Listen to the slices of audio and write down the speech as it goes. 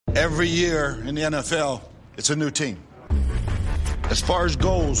Every year in the NFL, it's a new team. As far as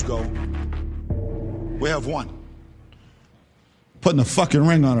goals go, we have one. Putting a fucking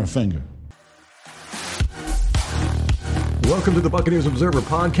ring on our finger. Welcome to the Buccaneers Observer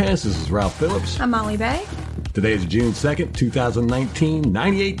Podcast. This is Ralph Phillips. I'm Molly Bay. Today is June 2nd, 2019.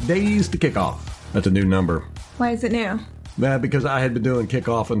 98 days to kickoff. That's a new number. Why is it new? Because I had been doing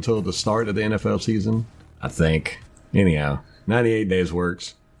kickoff until the start of the NFL season, I think. Anyhow, 98 days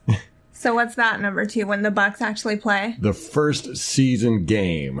works. So what's that number two, when the Bucs actually play? The first season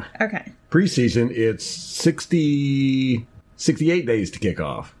game. Okay. Preseason, it's 68 days to kick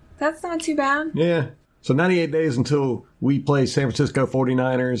off. That's not too bad. Yeah. So 98 days until we play San Francisco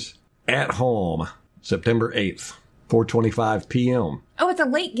 49ers at home, September 8th, 4:25 p.m. Oh, it's a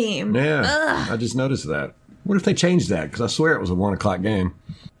late game. Yeah. Ugh. I just noticed that. What if they changed that? Because I swear it was a 1 o'clock game.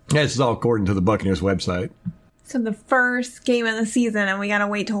 Yeah, this is all according to the Buccaneers website. So the first game of the season, and we got to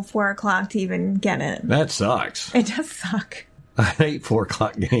wait till 4 o'clock to even get it. That sucks. It does suck. I hate 4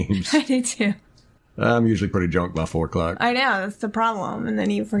 o'clock games. I do too. I'm usually pretty drunk by 4 o'clock. I know, that's the problem. And then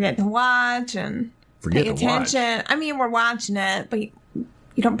you forget to watch and pay attention. I mean, we're watching it, but you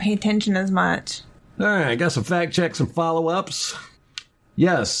don't pay attention as much. All right, I got some fact checks and follow-ups.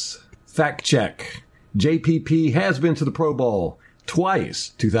 Yes, fact check. JPP has been to the Pro Bowl twice,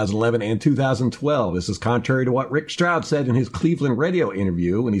 2011 and 2012. This is contrary to what Rick Stroud said in his Cleveland radio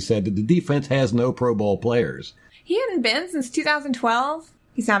interview when he said that the defense has no Pro Bowl players. He hadn't been since 2012?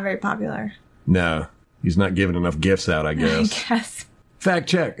 He's not very popular. No, he's not giving enough gifts out, I guess. Fact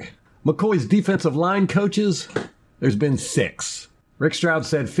check. McCoy's defensive line coaches, there's been 6. Rick Stroud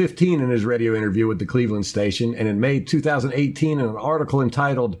said 15 in his radio interview with the Cleveland station, and in May 2018 in an article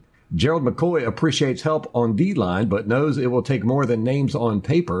entitled, Gerald McCoy appreciates help on D-line, but knows it will take more than names on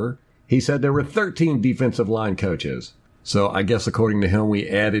paper. He said there were 13 defensive line coaches. So I guess according to him, we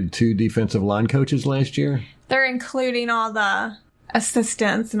added 2 defensive line coaches last year? They're including all the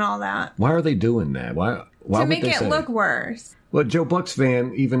assistants and all that. Why are they doing that? Why to make it look worse. Well, Joe Buck's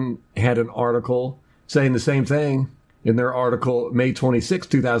fan even had an article saying the same thing in their article May 26,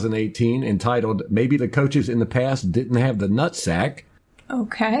 2018, entitled, Maybe the Coaches in the Past Didn't Have the Nutsack.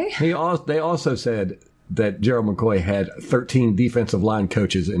 Okay. They also said that Gerald McCoy had 13 defensive line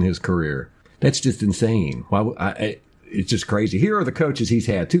coaches in his career. That's just insane. It's just crazy. Here are the coaches he's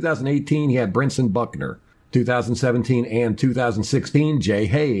had. 2018, he had Brinson Buckner. 2017 and 2016, Jay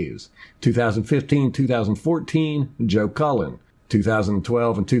Hayes. 2015, 2014, Joe Cullen.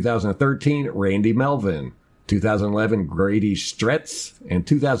 2012 and 2013, Randy Melvin. 2011, Grady Stretz. And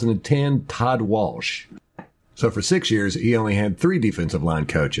 2010, Todd Walsh. So for 6 years, he only had 3 defensive line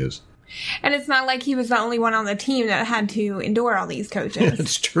coaches. And it's not like he was the only one on the team that had to endure all these coaches.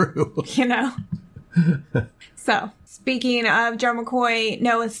 That's true. You know? So, speaking of Joe McCoy,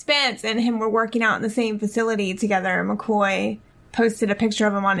 Noah Spence and him were working out in the same facility together. McCoy posted a picture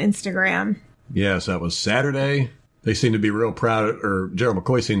of him on Instagram. Yes, that was Saturday. They seemed to be real proud, or Gerald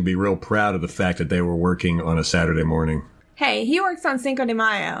McCoy seemed to be real proud of the fact that they were working on a Saturday morning. Hey, he works on Cinco de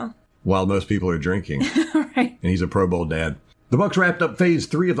Mayo. While most people are drinking. Right. And he's a Pro Bowl dad. The Bucs wrapped up Phase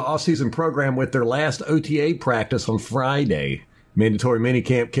 3 of the offseason program with their last OTA practice on Friday. Mandatory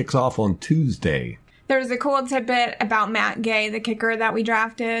minicamp kicks off on Tuesday. There's a cool tidbit about Matt Gay, the kicker that we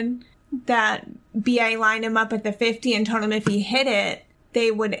drafted, that BA lined him up at the 50 and told him if he hit it, they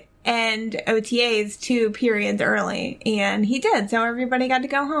would end OTAs 2 periods early. And he did, so everybody got to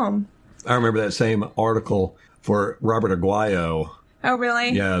go home. I remember that same article for Robert Aguayo. Oh, really?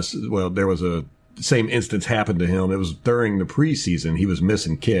 Yes. Well, there was a same instance happened to him. It was during the preseason. He was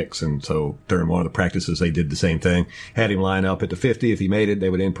missing kicks. And so during one of the practices, they did the same thing. Had him line up at the 50. If he made it, they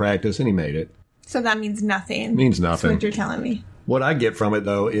would end practice, and he made it. So that means nothing. Means nothing. That's what you're telling me. What I get from it,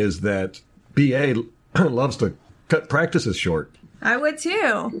 though, is that BA loves to cut practices short. I would,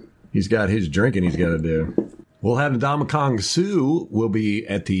 too. He's got his drinking he's got to do. We'll have Ndamukong Suh will be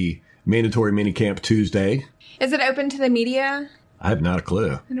at the mandatory minicamp Tuesday. Is it open to the media? I have not a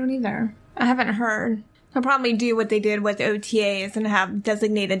clue. I don't either. I haven't heard. They'll probably do what they did with OTAs and have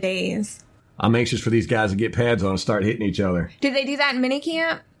designated days. I'm anxious for these guys to get pads on and start hitting each other. Did they do that in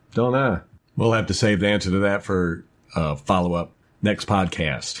minicamp? Don't know. We'll have to save the answer to that for follow-up next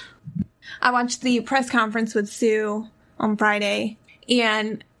podcast. I watched the press conference with Sue on Friday,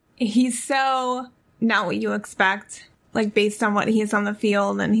 and he's so not what you expect, like based on what he is on the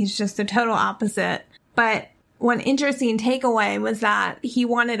field, and he's just a total opposite. But one interesting takeaway was that he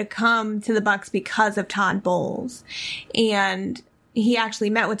wanted to come to the Bucs because of Todd Bowles. And he actually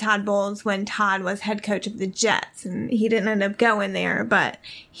met with Todd Bowles when Todd was head coach of the Jets, and he didn't end up going there, but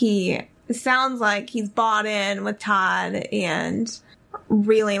he sounds like he's bought in with Todd and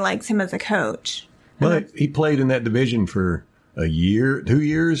really likes him as a coach. But he played in that division for a year, 2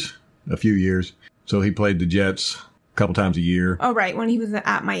 years, a few years. So he played the Jets a couple times a year. Oh, right, when he was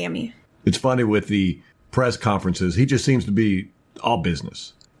at Miami. It's funny with the press conferences, he just seems to be all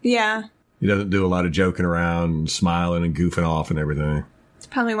business. Yeah. He doesn't do a lot of joking around and smiling and goofing off and everything. It's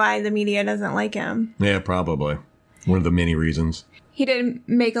probably why the media doesn't like him. Yeah, probably. One of the many reasons. He did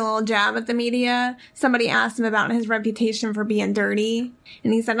make a little jab at the media. Somebody asked him about his reputation for being dirty.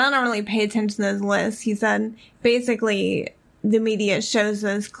 And he said, I don't really pay attention to those lists. He said, basically, the media shows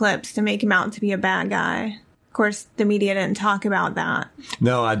those clips to make him out to be a bad guy. Of course, the media didn't talk about that.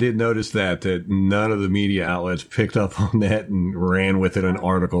 No, I did notice that none of the media outlets picked up on that and ran with it in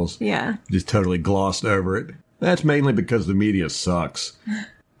articles. Yeah. Just totally glossed over it. That's mainly because the media sucks.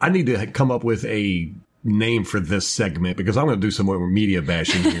 I need to come up with a name for this segment because I'm going to do some more media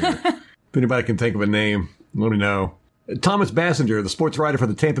bashing here. If anybody can think of a name, let me know. Thomas Bassinger, the sports writer for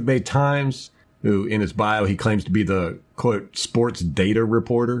the Tampa Bay Times, who in his bio, he claims to be the, quote, sports data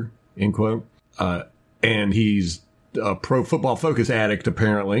reporter, end quote. And he's a Pro Football Focus addict,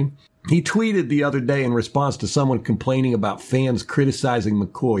 apparently. He tweeted the other day in response to someone complaining about fans criticizing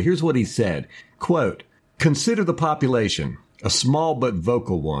McCoy. Here's what he said, quote, consider the population, a small but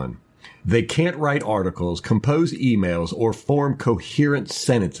vocal one. They can't write articles, compose emails, or form coherent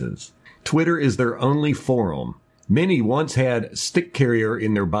sentences. Twitter is their only forum. Many once had stick carrier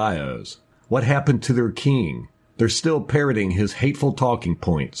in their bios. What happened to their king? They're still parroting his hateful talking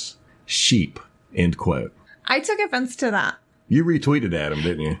points. Sheep, end quote. I took offense to that. You retweeted at him,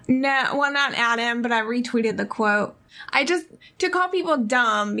 didn't you? No, well, not at him, but I retweeted the quote. To call people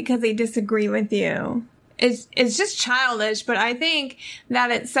dumb because they disagree with you. It's just childish, but I think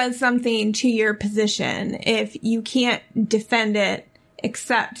that it says something to your position if you can't defend it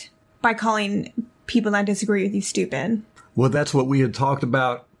except by calling people that disagree with you stupid. Well, that's what we had talked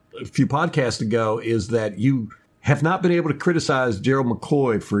about a few podcasts ago, is that you have not been able to criticize Gerald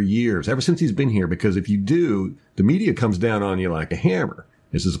McCoy for years, ever since he's been here, because if you do, the media comes down on you like a hammer.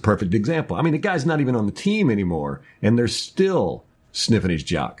 This is a perfect example. I mean, the guy's not even on the team anymore, and they're still sniffing his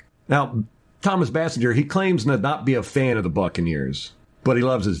jock. Now, Thomas Bassinger, he claims to not be a fan of the Buccaneers, but he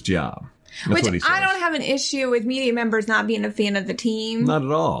loves his job. That's what he says. I don't have an issue with media members not being a fan of the team. Not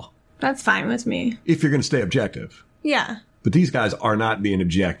at all. That's fine with me. If you're going to stay objective. Yeah. But these guys are not being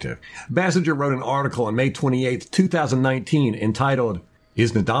objective. Bassinger wrote an article on May 28th, 2019, entitled,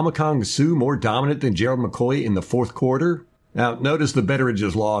 Is Ndamukong Suh more dominant than Gerald McCoy in the fourth quarter? Now, notice the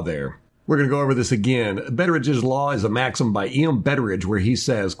Betteridge's Law there. We're going to go over this again. Betteridge's Law is a maxim by E.M. Betteridge where he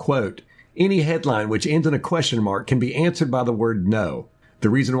says, quote, any headline which ends in a question mark can be answered by the word no. The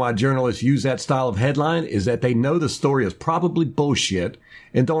reason why journalists use that style of headline is that they know the story is probably bullshit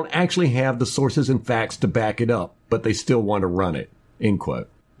and don't actually have the sources and facts to back it up, but they still want to run it, end quote.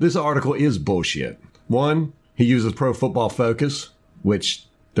 This article is bullshit. One, he uses Pro Football Focus, which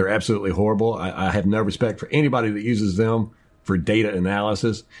they're absolutely horrible. I have no respect for anybody that uses them for data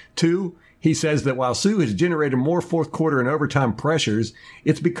analysis. Two, he says that while Suh has generated more fourth quarter and overtime pressures,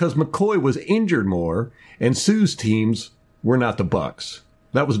 it's because McCoy was injured more and Suh's teams were not the Bucs.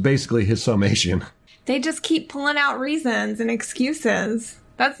 That was basically his summation. They just keep pulling out reasons and excuses.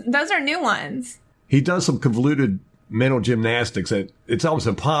 Those are new ones. He does some convoluted mental gymnastics that it's almost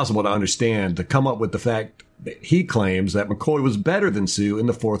impossible to understand to come up with the fact that he claims that McCoy was better than Suh in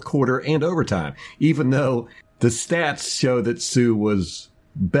the fourth quarter and overtime, even though the stats show that Suh was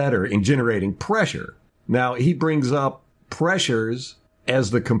better in generating pressure. Now, he brings up pressures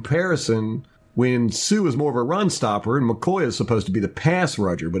as the comparison when Suh is more of a run stopper and McCoy is supposed to be the pass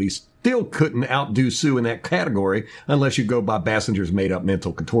rusher, but he still couldn't outdo Suh in that category unless you go by Bassinger's made-up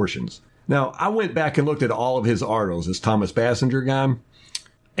mental contortions. Now, I went back and looked at all of his articles, this Thomas Bassinger guy,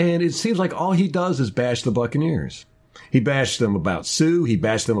 and it seems like all he does is bash the Buccaneers. He bashed them about Suh. He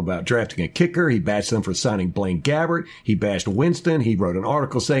bashed them about drafting a kicker. He bashed them for signing Blaine Gabbert. He bashed Winston. He wrote an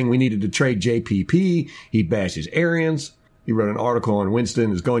article saying we needed to trade JPP. He bashes Arians. He wrote an article on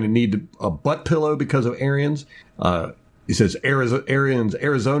Winston is going to need a butt pillow because of Arians. He says Arians'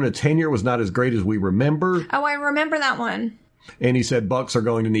 Arizona tenure was not as great as we remember. Oh, I remember that one. And he said Bucs are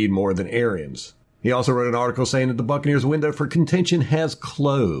going to need more than Arians. He also wrote an article saying that the Buccaneers' window for contention has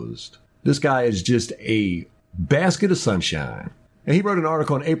closed. This guy is just a basket of sunshine. And he wrote an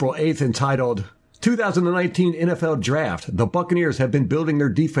article on April 8th entitled, 2019 NFL Draft. The Buccaneers have been building their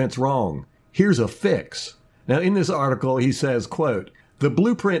defense wrong. Here's a fix. Now, in this article, he says, quote, the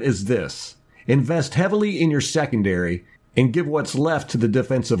blueprint is this. Invest heavily in your secondary and give what's left to the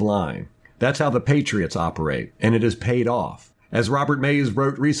defensive line. That's how the Patriots operate, and it has paid off. As Robert Mays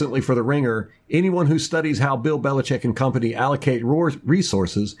wrote recently for The Ringer, anyone who studies how Bill Belichick and company allocate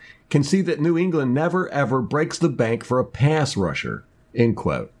resources can see that New England never, ever breaks the bank for a pass rusher, end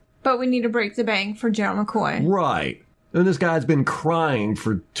quote. But we need to break the bank for Gerald McCoy. Right. And this guy's been crying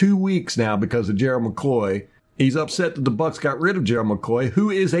for 2 weeks now because of Gerald McCoy. He's upset that the Bucs got rid of Gerald McCoy, who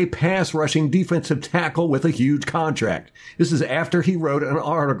is a pass-rushing defensive tackle with a huge contract. This is after he wrote an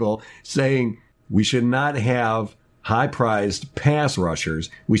article saying we should not have high-priced pass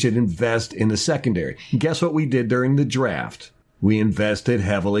rushers. We should invest in the secondary. And guess what we did during the draft? We invested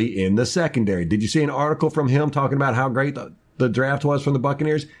heavily in the secondary. Did you see an article from him talking about how great the draft was from the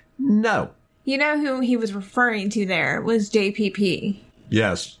Buccaneers? No. You know who he was referring to there was JPP.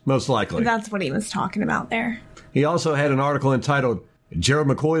 Yes, most likely. That's what he was talking about there. He also had an article entitled, Gerald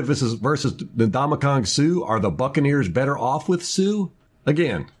McCoy versus Ndamukong Suh. Are the Buccaneers better off with Suh?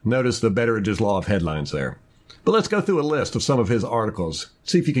 Again, notice the Betteridge's Law of headlines there. But let's go through a list of some of his articles.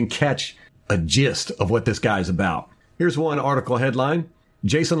 See if you can catch a gist of what this guy's about. Here's one article headline.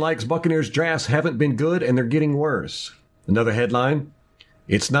 Jason likes Buccaneers drafts haven't been good and they're getting worse. Another headline.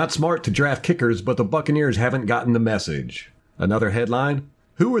 It's not smart to draft kickers, but the Buccaneers haven't gotten the message. Another headline.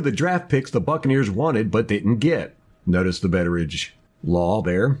 Who were the draft picks the Buccaneers wanted but didn't get? Notice the Betteridge Law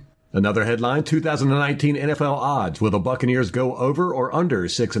there. Another headline. 2019 NFL odds. Will the Buccaneers go over or under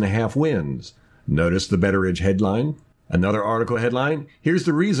 6.5 wins? Notice the Betteridge headline. Another article headline. Here's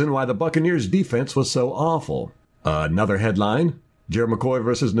the reason why the Buccaneers defense was so awful. Another headline. Gerald McCoy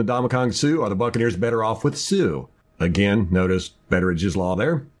versus Ndamukong Suh. Are the Buccaneers better off with Suh? Again, notice Betteridge's Law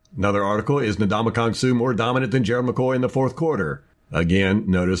there. Another article. Is Ndamukong Suh more dominant than Gerald McCoy in the fourth quarter? Again,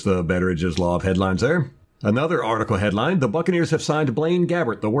 notice the Betteridge's Law of headlines there. Another article headline. The Buccaneers have signed Blaine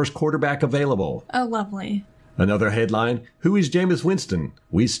Gabbert, the worst quarterback available. Oh, lovely. Another headline. Who is Jameis Winston?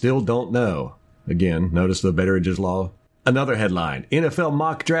 We still don't know. Again, notice the Betteridge's Law. Another headline. NFL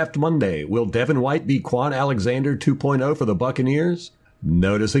mock draft Monday. Will Devin White be Quan Alexander 2.0 for the Buccaneers?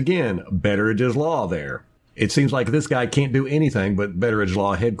 Notice again, Betteridge's Law there. It seems like this guy can't do anything but Betteridge's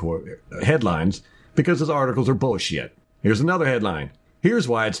Law headlines because his articles are bullshit. Here's another headline. Here's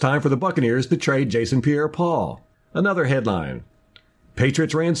why it's time for the Buccaneers to trade Jason Pierre-Paul. Another headline.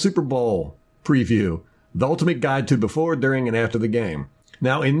 Patriots ran Super Bowl preview. The ultimate guide to before, during, and after the game.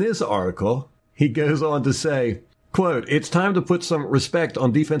 Now, in this article, he goes on to say, quote, it's time to put some respect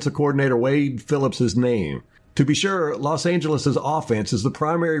on defensive coordinator Wade Phillips' name. To be sure, Los Angeles' offense is the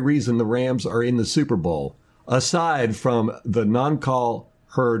primary reason the Rams are in the Super Bowl, aside from the non-call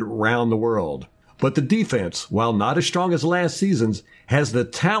heard round the world. But the defense, while not as strong as last season's, has the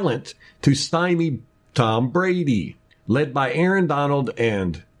talent to stymie Tom Brady, led by Aaron Donald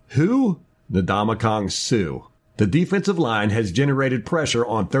and who? Ndamukong Suh. The defensive line has generated pressure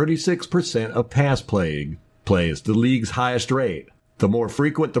on 36% of pass plays, the league's highest rate. The more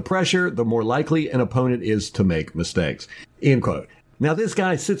frequent the pressure, the more likely an opponent is to make mistakes. End quote. Now, this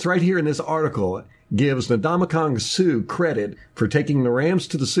guy sits right here in this article, gives Ndamukong Suh credit for taking the Rams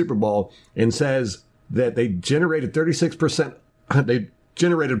to the Super Bowl and says that they generated 36%, they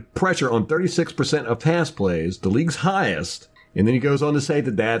generated pressure on 36% of pass plays, the league's highest. And then he goes on to say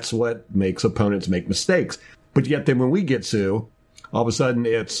that that's what makes opponents make mistakes. But yet then when we get Suh, all of a sudden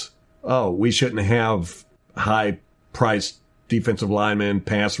it's, oh, we shouldn't have high-priced defensive linemen,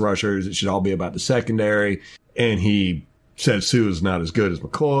 pass rushers. It should all be about the secondary. And he said Suh is not as good as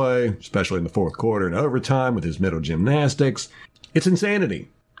McCoy, especially in the fourth quarter and overtime with his middle gymnastics. It's insanity.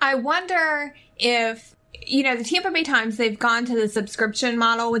 I wonder if, the Tampa Bay Times, they've gone to the subscription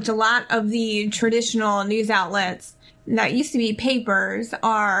model, which a lot of the traditional news outlets that used to be papers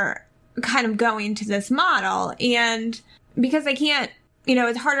are kind of going to this model. And because they can't,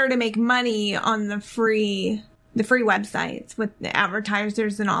 it's harder to make money on the free websites with the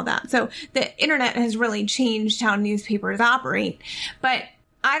advertisers and all that. So the internet has really changed how newspapers operate. But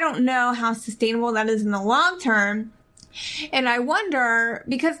I don't know how sustainable that is in the long term. And I wonder,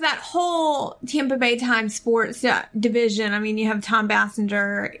 because that whole Tampa Bay Times sports division, you have Tom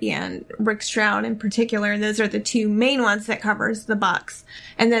Bassinger and Rick Stroud in particular. Those are the two main ones that covers the Bucs.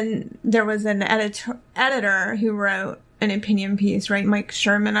 And then there was an editor who wrote an opinion piece, right? Mike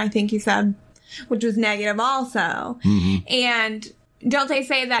Sherman, I think he said, which was negative also. Mm-hmm. And don't they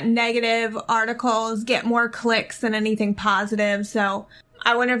say that negative articles get more clicks than anything positive? So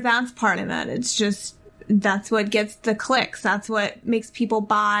I wonder if that's part of it. It's just, that's what gets the clicks. That's what makes people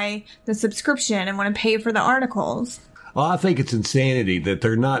buy the subscription and want to pay for the articles. Well, I think it's insanity that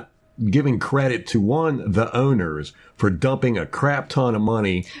they're not giving credit to, one, the owners for dumping a crap ton of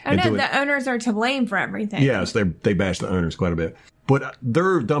money. Oh, no, the owners are to blame for everything. Yes, they bash the owners quite a bit. But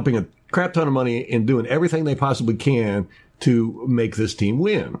they're dumping a crap ton of money and doing everything they possibly can to make this team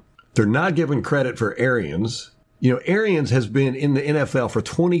win. They're not giving credit for Arians. You know, Arians has been in the NFL for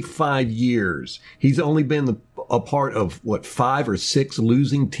 25 years. He's only been a part of, 5 or 6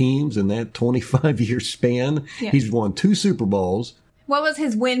 losing teams in that 25-year span. Yeah. He's won 2 Super Bowls. What was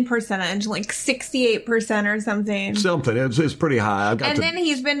his win percentage? Like 68% or something? Something. It's pretty high. Then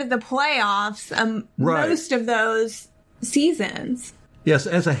he's been to the playoffs most of those seasons. Yes,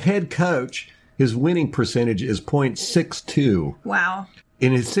 as a head coach, his winning percentage is .62. Wow.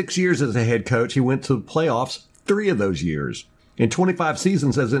 In his 6 years as a head coach, he went to the playoffs 3 of those years. In 25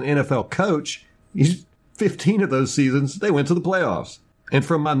 seasons as an NFL coach, 15 of those seasons, they went to the playoffs. And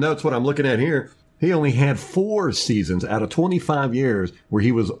from my notes, what I'm looking at here, he only had 4 seasons out of 25 years where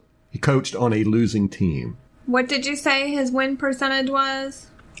he coached on a losing team. What did you say his win percentage was?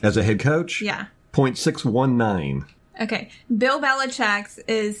 As a head coach? Yeah. .619. Okay. Bill Belichick's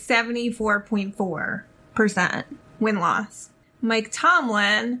is 74.4% win-loss. Mike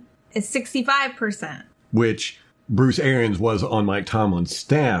Tomlin is 65%. Which Bruce Arians was on Mike Tomlin's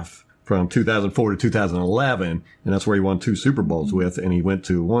staff from 2004 to 2011, and that's where he won 2 Super Bowls with, and he went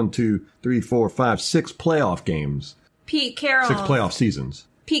to 6 playoff games. 6 playoff seasons.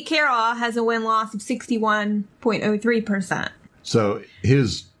 Pete Carroll has a win-loss of 61.03%. So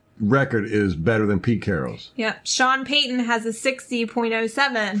his record is better than Pete Carroll's. Yep. Sean Payton has a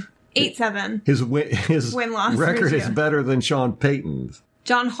 60.87. His win-loss record ratio is better than Sean Payton's.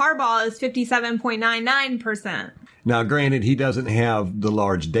 John Harbaugh is 57.99%. Now, granted, he doesn't have the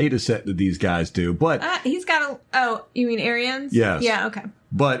large data set that these guys do, but... he's got you mean Arians? Yes. Yeah, okay.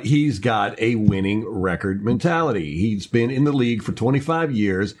 But he's got a winning record mentality. He's been in the league for 25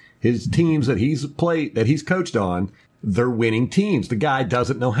 years. His teams that he's coached on, they're winning teams. The guy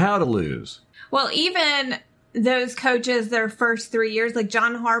doesn't know how to lose. Well, even those coaches, their first 3 years, like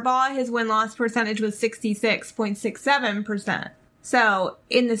John Harbaugh, his win-loss percentage was 66.67%. So,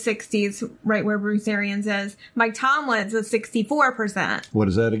 in the 60s, right where Bruce Arians is, Mike Tomlin's was 64%. What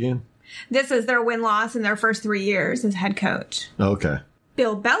is that again? This is their win-loss in their first 3 years as head coach. Okay.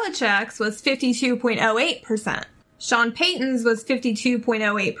 Bill Belichick's was 52.08%. Sean Payton's was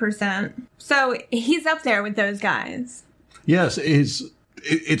 52.08%. So, he's up there with those guys. Yes,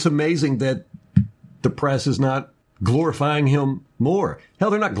 it's amazing that the press is not glorifying him more. Hell,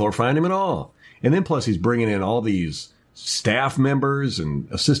 they're not glorifying him at all. And then plus he's bringing in all these staff members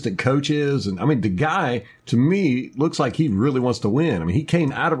and assistant coaches. And I mean, the guy, to me, looks like he really wants to win. I mean, he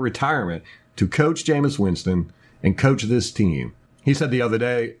came out of retirement to coach Jameis Winston and coach this team. He said the other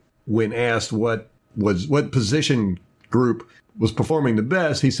day, when asked what position group was performing the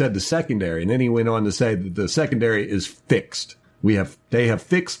best, he said the secondary. And then he went on to say that the secondary is fixed. They have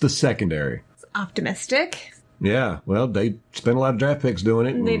fixed the secondary. It's optimistic. Yeah. Well, they spent a lot of draft picks doing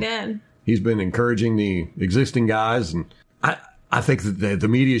it. They did. He's been encouraging the existing guys, and I think that the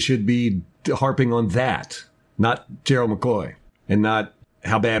media should be harping on that, not Gerald McCoy, and not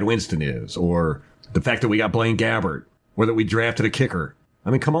how bad Winston is, or the fact that we got Blaine Gabbert, or that we drafted a kicker. I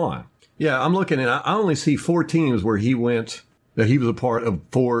mean, come on. Yeah, I'm looking, and I only see 4 teams where he was a part of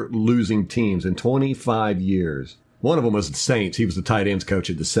 4 losing teams in 25 years. One of them was the Saints. He was the tight ends coach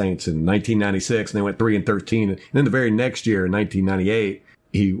at the Saints in 1996, and they went 3-13. And then the very next year, in 1998,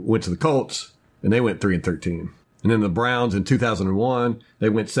 he went to the Colts, and they went 3-13. And then the Browns in 2001, they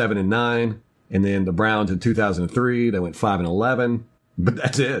went 7-9. And then the Browns in 2003, they went 5-11. But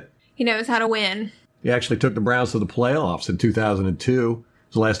that's it. He knows how to win. He actually took the Browns to the playoffs in 2002. It was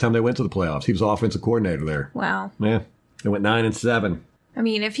the last time they went to the playoffs. He was offensive coordinator there. Wow. Yeah. They went 9-7. I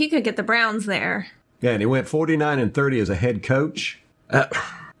mean, if he could get the Browns there. Yeah, and he went 49-30 as a head coach.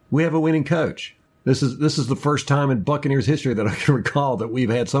 We have a winning coach. This is the first time in Buccaneers history that I can recall that we've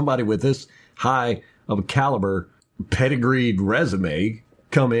had somebody with this high of a caliber, pedigreed resume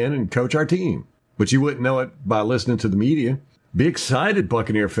come in and coach our team. But you wouldn't know it by listening to the media. Be excited,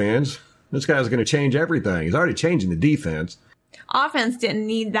 Buccaneer fans. This guy's going to change everything. He's already changing the defense. Offense didn't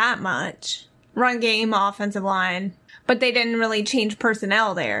need that much. Run game, offensive line. But they didn't really change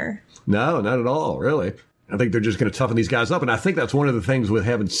personnel there. No, not at all, really. I think they're just going to toughen these guys up. And I think that's one of the things with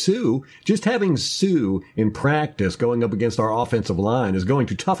having Sue. Just having Sue in practice going up against our offensive line is going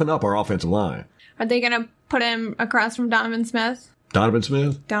to toughen up our offensive line. Are they going to put him across from Donovan Smith? Donovan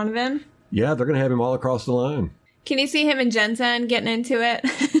Smith? Donovan? Yeah, they're going to have him all across the line. Can you see him and Jensen getting into it?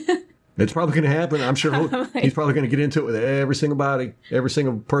 It's probably going to happen. I'm sure he's probably going to get into it with every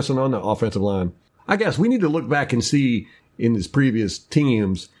single person on the offensive line. I guess we need to look back and see in his previous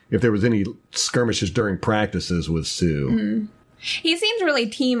teams if there was any skirmishes during practices with Sue. Mm-hmm. He seems really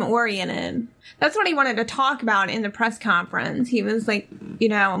team-oriented. That's what he wanted to talk about in the press conference. He was like,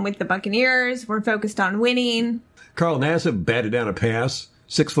 I'm with the Buccaneers. We're focused on winning. Carl Nassib batted down a pass,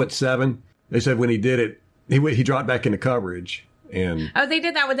 6'7". They said when he did it, he dropped back into coverage. And they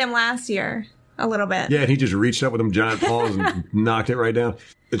did that with him last year a little bit. Yeah, and he just reached up with them giant paws and knocked it right down.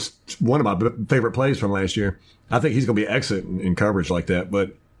 It's one of my favorite plays from last year. I think he's going to be excellent in coverage like that.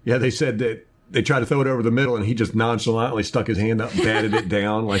 But, yeah, they said that they tried to throw it over the middle, and he just nonchalantly stuck his hand up and batted it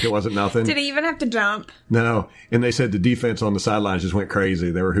down like it wasn't nothing. Did he even have to jump? No. And they said the defense on the sidelines just went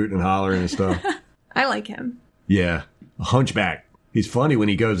crazy. They were hooting and hollering and stuff. I like him. Yeah. A hunchback. He's funny when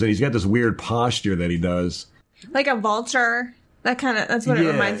he goes in. He's got this weird posture that he does. Like a vulture. That's what it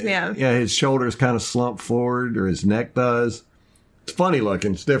reminds me of. Yeah, his shoulders kind of slump forward, or his neck does. It's funny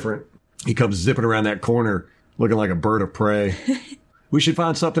looking. It's different. He comes zipping around that corner looking like a bird of prey. We should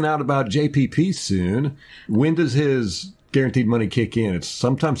find something out about JPP soon. When does his guaranteed money kick in? It's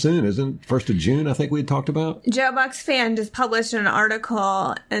sometime soon, isn't it? 1st of June, I think we had talked about. Joe Buck's Fan just published an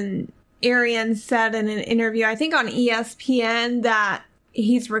article, and Arians said in an interview, I think on ESPN, that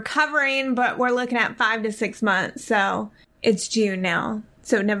he's recovering, but we're looking at 5 to 6 months. So it's June now.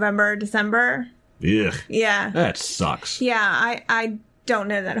 So November, December. Ugh. Yeah. That sucks. Yeah, I don't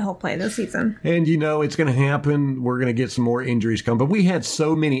know that he'll play this season. And, it's going to happen. We're going to get some more injuries come. But we had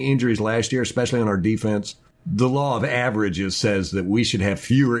so many injuries last year, especially on our defense. The law of averages says that we should have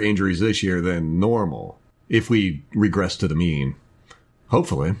fewer injuries this year than normal if we regress to the mean.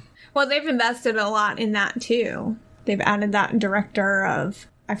 Hopefully. Well, they've invested a lot in that, too. They've added that director of,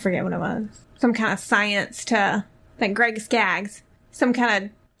 I forget what it was, some kind of science to, like Greg Skaggs, some kind of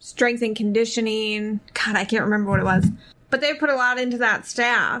strength and conditioning. God, I can't remember what it was. But they've put a lot into that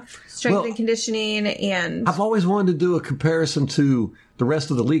staff, strength and conditioning, and... I've always wanted to do a comparison to the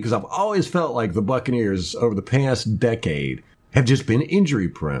rest of the league, because I've always felt like the Buccaneers over the past decade have just been injury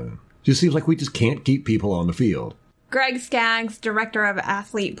prone. Just seems like we just can't keep people on the field. Greg Skaggs, Director of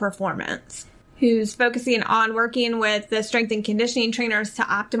Athlete Performance, who's focusing on working with the strength and conditioning trainers to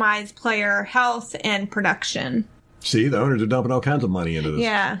optimize player health and production. See, the owners are dumping all kinds of money into this.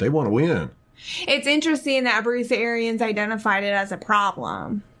 Yeah. They want to win. It's interesting that Bruce Arians identified it as a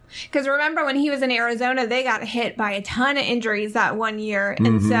problem. Because remember, when he was in Arizona, they got hit by a ton of injuries that one year.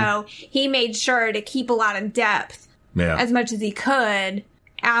 And so he made sure to keep a lot of depth as much as he could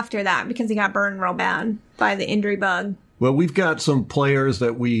after that, because he got burned real bad by the injury bug. Well, we've got some players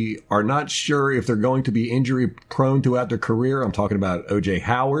that we are not sure if they're going to be injury prone throughout their career. I'm talking about O.J.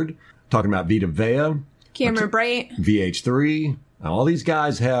 Howard, talking about Vita Vea, Cameron Brate, VH3. Now, all these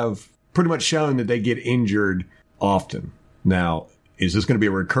guys have pretty much shown that they get injured often. Now, is this going to be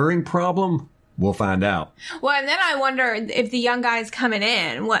a recurring problem? We'll find out. Well, and then I wonder if the young guys coming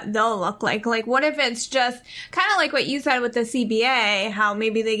in, what they'll look like. Like, what if it's just kind of like what you said with the CBA, how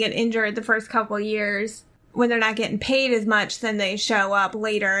maybe they get injured the first couple of years when they're not getting paid as much, then they show up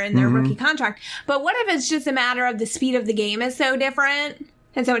later in their rookie contract. But what if it's just a matter of the speed of the game is so different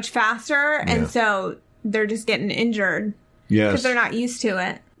and so much faster, and so they're just getting injured because they're not used to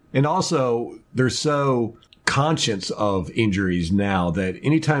it? And also, they're so conscious of injuries now that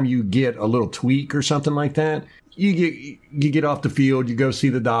anytime you get a little tweak or something like that, you get off the field, you go see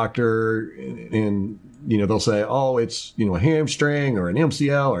the doctor, and they'll say, oh, it's a hamstring or an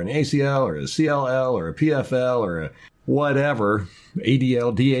MCL or an ACL or a CLL or a PFL or a whatever,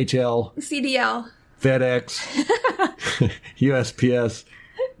 ADL, DHL, CDL, FedEx, USPS,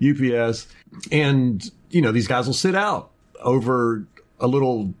 UPS, and these guys will sit out over a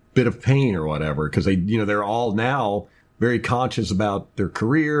little bit of pain or whatever, because they're all now very conscious about their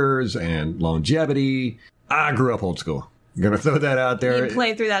careers and longevity. I grew up old school. I'm gonna throw that out there. You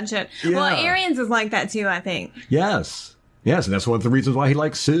play through that shit. Yeah. Well, Arians is like that too, I think. Yes, and that's one of the reasons why he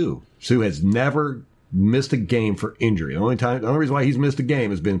likes Sue. Sue has never missed a game for injury. The only reason why he's missed a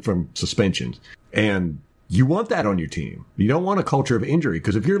game has been from suspensions. And you want that on your team. You don't want a culture of injury,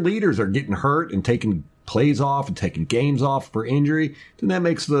 because if your leaders are getting hurt and taking plays off and taking games off for injury, then that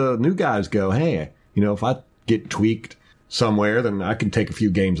makes the new guys go, hey, if I get tweaked somewhere, then I can take a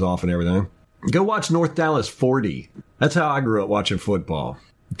few games off and everything. Go watch North Dallas 40. That's how I grew up watching football.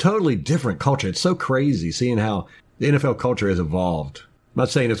 Totally different culture. It's so crazy seeing how the NFL culture has evolved. I'm not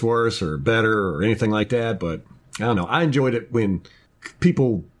saying it's worse or better or anything like that, but I don't know. I enjoyed it when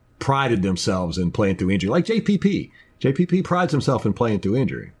people prided themselves in playing through injury, like JPP. JPP prides himself in playing through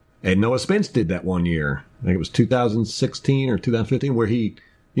injury. And Noah Spence did that one year. I think it was 2016 or 2015, where he,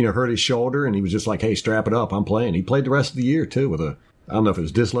 hurt his shoulder and he was just like, hey, strap it up. I'm playing. He played the rest of the year, too, with I don't know if it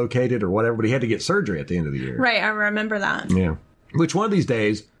was dislocated or whatever, but he had to get surgery at the end of the year. Right. I remember that. Yeah. Which one of these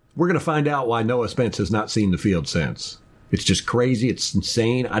days, we're going to find out why Noah Spence has not seen the field since. It's just crazy. It's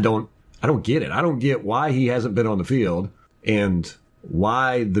insane. I don't get it. I don't get why he hasn't been on the field and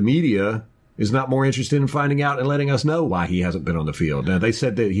why the media is not more interested in finding out and letting us know why he hasn't been on the field. Now, they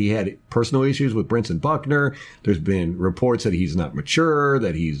said that he had personal issues with Brinson Buckner. There's been reports that he's not mature,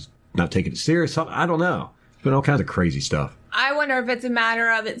 that he's not taking it serious. I don't know. There's been all kinds of crazy stuff. I wonder if it's a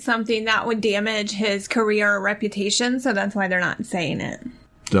matter of it's something that would damage his career or reputation, so that's why they're not saying it.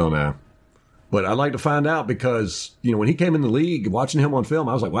 Don't know. But I'd like to find out because, when he came in the league, watching him on film,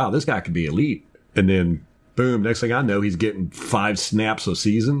 I was like, wow, this guy could be elite. And then, boom, next thing I know, he's getting 5 snaps a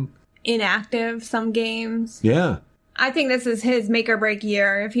season. Inactive some games. Yeah. I think this is his make or break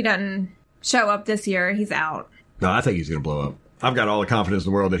year. If he doesn't show up this year, he's out. No, I think he's going to blow up. I've got all the confidence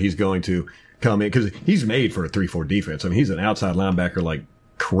in the world that he's going to come in because he's made for a 3-4 defense. I mean, he's an outside linebacker like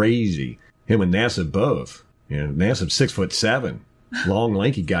crazy. Him and Nassib both. Nassib's 6'7", long,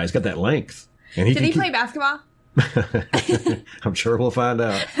 lanky guy. He's got that length. And Did he play basketball? I'm sure we'll find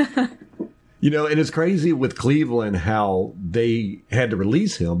out. And it's crazy with Cleveland how they had to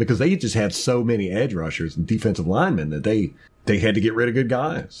release him because they just had so many edge rushers and defensive linemen that they had to get rid of good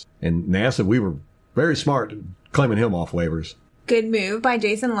guys. And Nassib, we were very smart claiming him off waivers. Good move by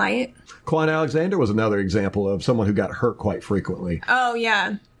Jason Light. Quan Alexander was another example of someone who got hurt quite frequently. Oh,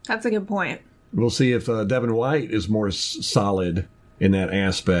 yeah. That's a good point. We'll see if Devin White is more solid in that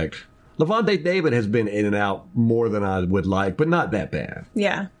aspect. Levante David has been in and out more than I would like, but not that bad.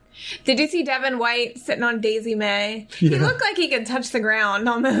 Yeah. Did you see Devin White sitting on Daisy May? Yeah. He looked like he could touch the ground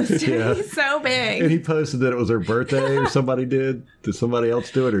almost. Yeah. He's so big. And he posted that it was her birthday or somebody did. Did somebody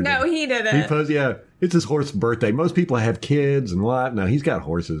else do it? Or No, he didn't. He posted, yeah. It's his horse's birthday. Most people have kids and what. No, he's got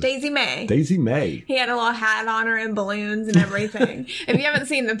horses. Daisy May. Daisy May. He had a little hat on her and balloons and everything. If you haven't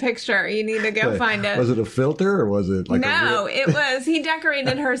seen the picture, you need to go find it. Was it a filter or was it like No, it was. He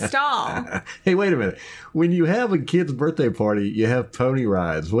decorated her stall. Hey, wait a minute. When you have a kid's birthday party, you have pony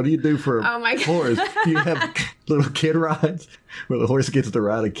rides. What do you do for Oh my God. horse? Do you have little kid rides where the horse gets to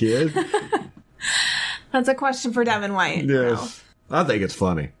ride a kid? That's a question for Devin White. Yes. I think it's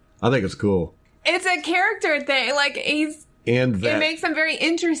funny. I think it's cool. It's a character thing. Like, it makes him very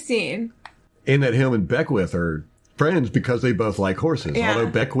interesting. And that him and Beckwith are friends because they both like horses. Yeah. Although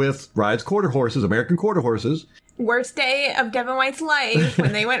Beckwith rides quarter horses, American quarter horses. Worst day of Devin White's life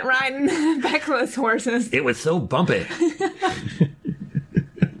when they went riding Beckwith's horses. It was so bumpy.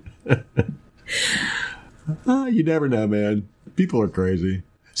 You never know, man. People are crazy.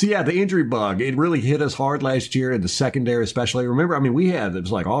 So, yeah, the injury bug, it really hit us hard last year in the secondary especially. Remember, it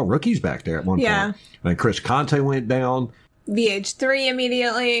was like all rookies back there at one point. When Chris Conte went down. VH3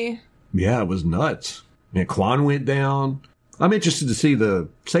 immediately. Yeah, it was nuts. And Quan went down. I'm interested to see the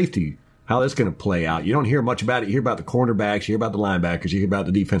safety, how that's going to play out. You don't hear much about it. You hear about the cornerbacks, you hear about the linebackers, you hear about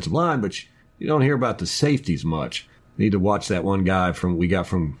the defensive line, but you don't hear about the safeties much. You need to watch that one guy we got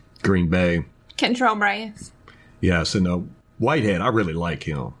from Green Bay. Kentrell Bryce. Yes, and Whitehead, I really like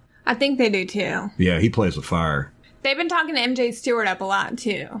him. I think they do too. Yeah, he plays with fire. They've been talking to MJ Stewart up a lot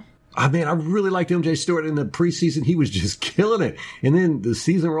too. I really liked MJ Stewart in the preseason. He was just killing it. And then the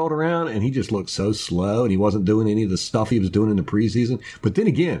season rolled around and he just looked so slow and he wasn't doing any of the stuff he was doing in the preseason. But then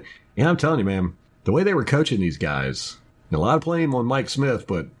again, and I'm telling you, man, the way they were coaching these guys, a lot of blame on Mike Smith,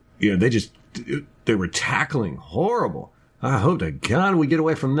 but they were tackling horrible. I hope to God we get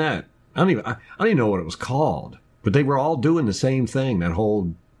away from that. I don't even know what it was called. But they were all doing the same thing, that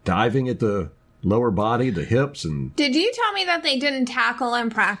whole diving at the lower body, the hips. And Did you tell me that they didn't tackle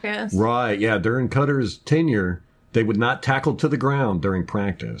in practice? Right, yeah. During Cutter's tenure, they would not tackle to the ground during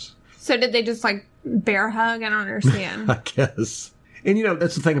practice. So did they just bear hug? I don't understand. I guess. And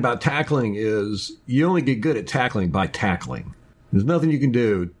that's the thing about tackling is you only get good at tackling by tackling. There's nothing you can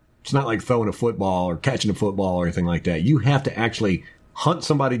do. It's not like throwing a football or catching a football or anything like that. You have to actually hunt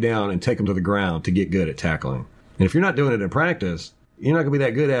somebody down and take them to the ground to get good at tackling. And if you're not doing it in practice, you're not going to be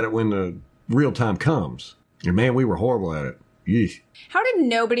that good at it when the real time comes. And man, we were horrible at it. Yeesh. How did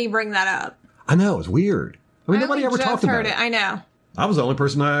nobody bring that up? I know, it's weird. Nobody ever talked about it. I know. I was the only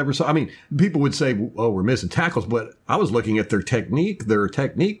person I ever saw. People would say, oh, we're missing tackles, but I was looking at their technique. Their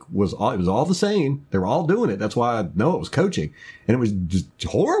technique was all the same. They were all doing it. That's why I know it was coaching. And it was just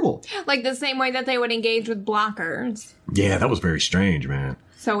horrible. Like the same way that they would engage with blockers. Yeah, that was very strange, man.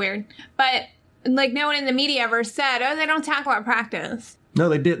 So weird. But no one in the media ever said, oh, they don't tackle at practice. No,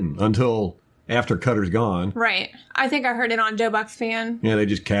 they didn't until after Cutter's gone. Right. I think I heard it on Joe Buck's Fan. Yeah, they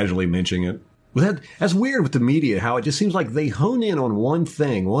just casually mention it. Well, that's weird with the media, how it just seems like they hone in on one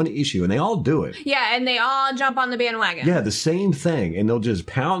thing, one issue, and they all do it. Yeah, and they all jump on the bandwagon. Yeah, the same thing, and they'll just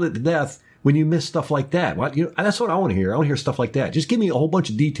pound it to death when you miss stuff like that. That's what I want to hear. I want to hear stuff like that. Just give me a whole bunch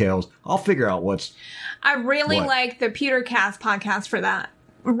of details. I'll figure out what's... I really like the Pewtercast podcast for that.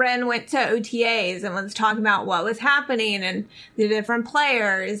 Ren went to OTAs and was talking about what was happening and the different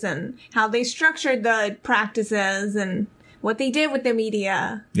players and how they structured the practices and what they did with the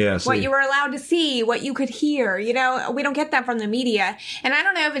media. Yeah, what you were allowed to see, what you could hear. You know, we don't get that from the media. And I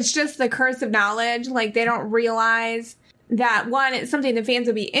don't know if it's just the curse of knowledge. Like, they don't realize that, one, it's something the fans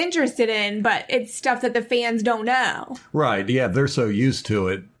would be interested in, but it's stuff that the fans don't know. Right. Yeah, they're so used to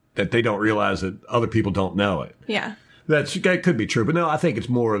it that they don't realize that other people don't know it. Yeah. That could be true. But no, I think it's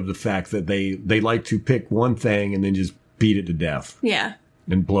more of the fact that they like to pick one thing and then just beat it to death. Yeah.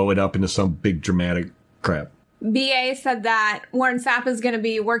 And blow it up into some big dramatic crap. BA said that Warren Sapp is going to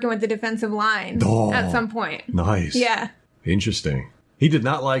be working with the defensive line at some point. Nice. Yeah. Interesting. He did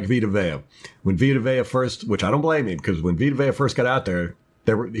not like Vita Vea. When Vita Vea first, which I don't blame him, because when Vita Vea first got out there,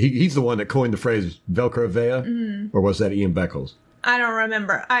 he's the one that coined the phrase Velcro Vea, or was that Ian Beckles? I don't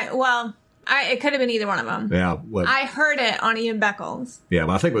remember. It could have been either one of them. Yeah. I heard it on Ian Beckles. Yeah,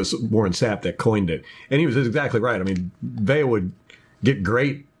 I think it was Warren Sapp that coined it. And he was exactly right. I mean, Vea would get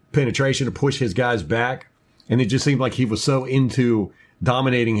great penetration to push his guys back. And it just seemed like he was so into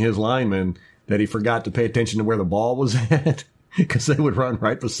dominating his linemen that he forgot to pay attention to where the ball was at because they would run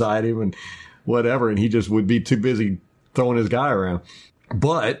right beside him and whatever. And he just would be too busy throwing his guy around.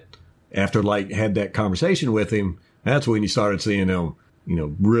 But after had that conversation with him, that's when you started seeing him,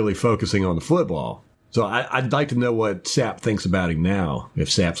 really focusing on the football. So I'd like to know what Sapp thinks about him now. If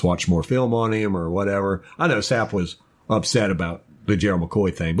Sapp's watched more film on him or whatever. I know Sapp was upset about the Gerald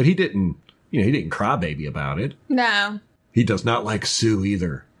McCoy thing, but he didn't crybaby about it. No. He does not like Sue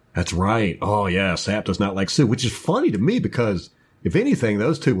either. That's right. Oh, yeah, Sapp does not like Sue, which is funny to me because, if anything,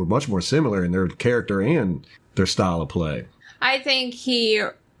 those two were much more similar in their character and their style of play. I think he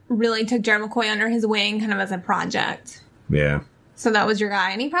really took Gerald McCoy under his wing kind of as a project. Yeah. So that was your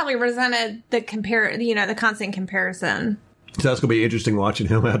guy. And he probably resented the constant comparison. So that's going to be interesting watching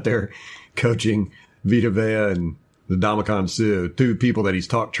him out there coaching Vita Vea and the Ndamukong Suh, two people that he's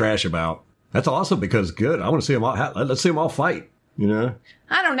talked trash about. That's awesome because good. I want to see them all. Let's see them all fight.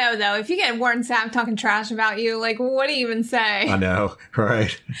 I don't know though. If you get Warren Sapp talking trash about you, what do you even say? I know,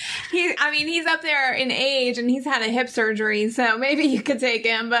 right? He's up there in age and he's had a hip surgery, so maybe you could take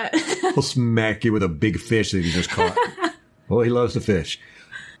him. But he'll smack you with a big fish that he just caught. Well, he loves to fish.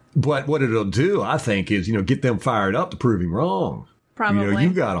 But what it'll do, I think, is get them fired up to prove him wrong. Probably.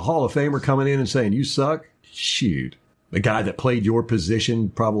 You got a Hall of Famer coming in and saying you suck. Shoot. The guy that played your position,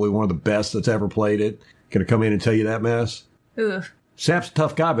 probably one of the best that's ever played it, going to come in and tell you that mess? Oof. Sapp's a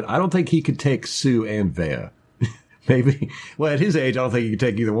tough guy, but I don't think he could take Sue and Vea. Maybe. Well, at his age, I don't think he could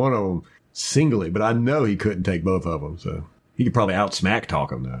take either one of them singly, but I know he couldn't take both of them. So he could probably out-smack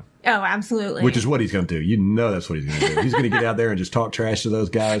talk them, though. Oh, absolutely. Which is what he's going to do. That's what he's going to do. He's going to get out there and just talk trash to those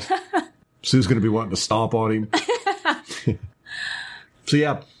guys. Sue's going to be wanting to stomp on him. So,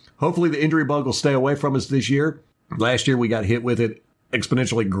 yeah, hopefully the injury bug will stay away from us this year. Last year, we got hit with it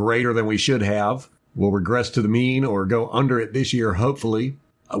exponentially greater than we should have. We'll regress to the mean or go under it this year, hopefully.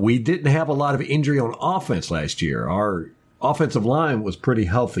 We didn't have a lot of injury on offense last year. Our offensive line was pretty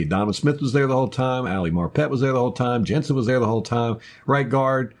healthy. Donovan Smith was there the whole time. Ali Marpet was there the whole time. Jensen was there the whole time. Right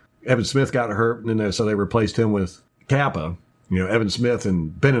guard, Evan Smith got hurt, and so they replaced him with Kappa. Evan Smith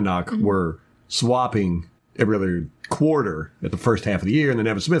and Beninock were swapping every other quarter at the first half of the year, and then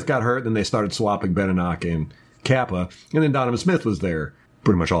Evan Smith got hurt, and then they started swapping Beninock and Kappa, and then Donovan Smith was there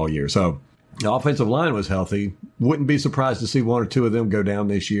pretty much all year. So the offensive line was healthy. Wouldn't be surprised to see one or two of them go down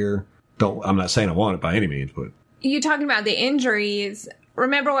this year. I'm not saying I want it by any means, but you talking about the injuries.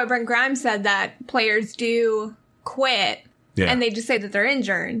 Remember what Brent Grimes said, that players do quit and they just say that they're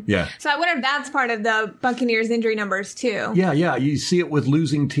injured. Yeah. So I wonder if that's part of the Buccaneers injury numbers too. Yeah. You see it with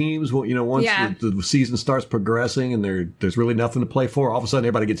losing teams. Well, once the season starts progressing and there's really nothing to play for, all of a sudden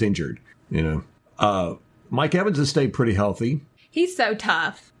everybody gets injured. Mike Evans has stayed pretty healthy. He's so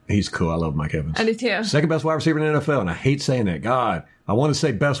tough. He's cool. I love Mike Evans. I do too. Second best wide receiver in the NFL, and I hate saying that. God, I want to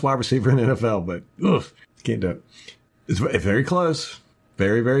say best wide receiver in the NFL, but can't do it. It's very close.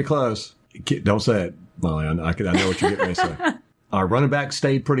 Very, very close. Don't say it, Molly. I know what you're getting ready to say. Our running back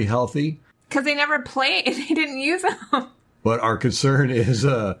stayed pretty healthy. Because they never played. They didn't use them. But our concern is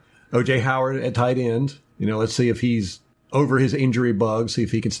O.J. Howard at tight end. Let's see if he's over his injury bug, see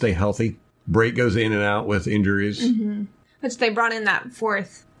if he can stay healthy. Brake goes in and out with injuries. Mm-hmm. Which they brought in that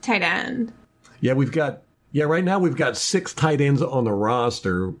fourth tight end. Yeah, right now we've got 6 tight ends on the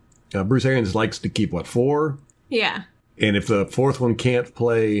roster. Bruce Arians likes to keep, 4? Yeah. And if the fourth one can't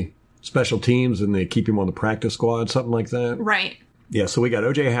play special teams, then they keep him on the practice squad, something like that. Right. Yeah, so we got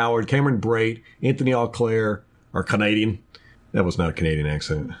O.J. Howard, Cameron Brate, Anthony Auclair, our Canadian. That was not a Canadian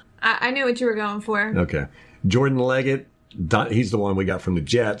accent. I knew what you were going for. Okay. Jordan Leggett, He's the one we got from the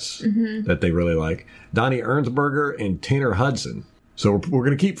Jets that they really like. Donnie Ernsberger and Tanner Hudson. So we're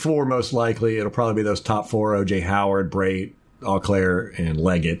going to keep 4 most likely. It'll probably be those top 4, O.J. Howard, Brait, Auclair, and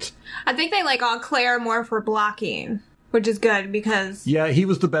Leggett. I think they like Auclair more for blocking, which is good because... Yeah, he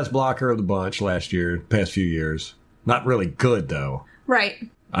was the best blocker of the bunch last year, past few years. Not really good, though. Right.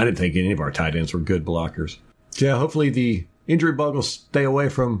 I didn't think any of our tight ends were good blockers. Yeah, hopefully the injury bug will stay away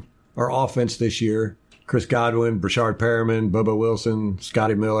from our offense this year. Chris Godwin, Brashard Perriman, Bobo Wilson,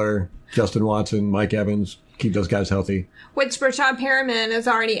 Scotty Miller, Justin Watson, Mike Evans. Keep those guys healthy. Which Brashard Perriman is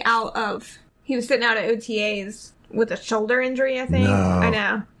already out of. He was sitting out at OTAs with a shoulder injury, I think. No. I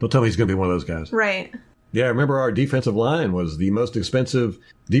know. Don't tell me he's going to be one of those guys. Right. Yeah, remember our defensive line was the most expensive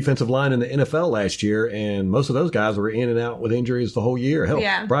defensive line in the NFL last year, and most of those guys were in and out with injuries the whole year. Hell,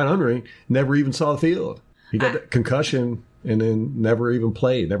 Yeah. Brian Unring never even saw the field. He got that concussion and then never even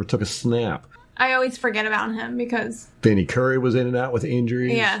played, never took a snap. I always forget about him because... Benny Curry was in and out with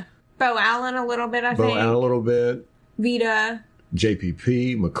injuries. Yeah. Bo Allen a little bit, I think. Bo Allen a little bit. Vita.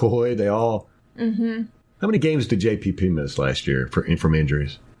 JPP, McCoy, they all... Mm-hmm. How many games did JPP miss last year from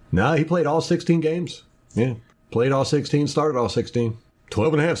injuries? No, he played all 16 games. Yeah. Played all 16, started all 16.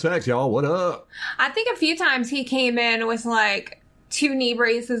 12 and a half sacks, y'all. What up? I think a few times he came in with like 2 knee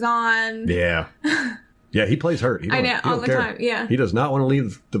braces on. Yeah. Yeah, he plays hurt. I know, all the time, yeah. He does not want to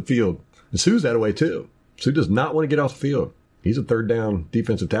leave the field. And Sue's that way, too. Sue does not want to get off the field. He's a 3rd down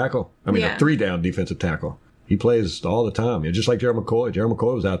defensive tackle. I mean, Yeah. a 3 down defensive tackle. He plays all the time. Yeah, just like Gerald McCoy. Gerald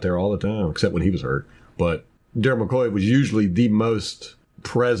McCoy was out there all the time, except when he was hurt. But Gerald McCoy was usually the most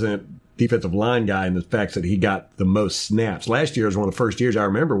present defensive line guy in the fact that he got the most snaps. Last year was one of the first years I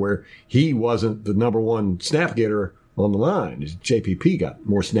remember where he wasn't the number 1 snap getter on the line. JPP got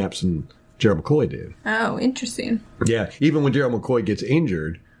more snaps than Gerald McCoy did. Oh, interesting. Yeah, even when Gerald McCoy gets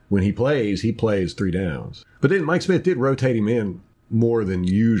injured, when he plays 3 downs. But then Mike Smith did rotate him in more than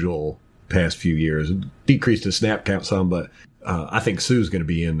usual past few years. It decreased his snap count some, but I think Sue's going to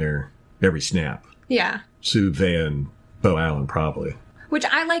be in there every snap. Yeah. Sue, Van, Bo Allen probably. Which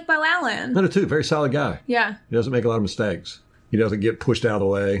I like Bo Allen. No, too. Very solid guy. Yeah. He doesn't make a lot of mistakes. He doesn't get pushed out of the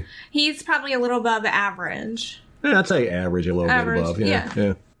way. He's probably a little above average. Yeah, I'd say average, a little Average, bit above.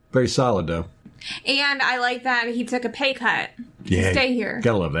 yeah. Very solid, though. And I like that he took a pay cut to Yeah, stay here.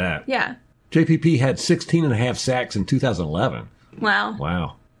 Gotta love that. Yeah. JPP had 16 and a half sacks in 2011. Wow.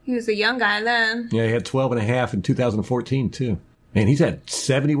 Wow. He was a young guy then. Yeah, he had 12 and a half in 2014, too. And he's had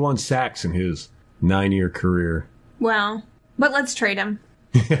 71 sacks in his 9-year career. Wow. But let's trade him.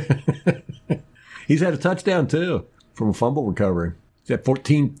 He's had a touchdown, too, from a fumble recovery. He's had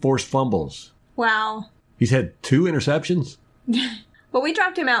 14 forced fumbles. Wow. He's had 2 interceptions. But we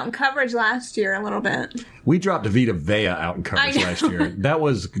dropped him out in coverage last year a little bit. We dropped Vita Vea out in coverage last year. That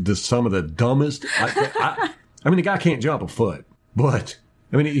was some of the dumbest. I mean, the guy can't jump a foot, but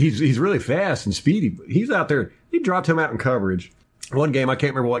I mean, he's really fast and speedy. He's out there. He dropped him out in coverage. One game, I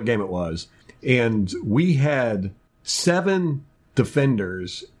can't remember what game it was, and we had 7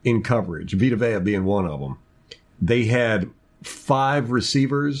 defenders in coverage. Vita Vea being one of them. They had 5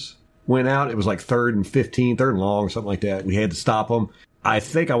 receivers went out. It was like 3rd and 15, 3rd and long, something like that. We had to stop them. I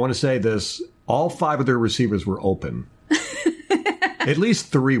want to say this. All 5 of their receivers were open. At least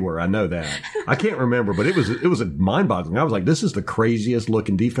 3 were. I know that. I can't remember, but it was a mind-boggling. I was like, this is the craziest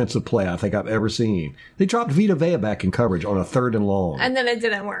looking defensive play I think I've ever seen. They dropped Vita Vea back in coverage on a 3rd and long. And then it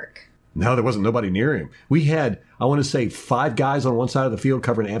didn't work. No, there wasn't nobody near him. We had, I want to say, 5 guys on one side of the field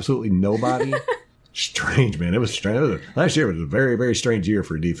covering absolutely nobody. Strange, man. It was strange. Last year was a very, very strange year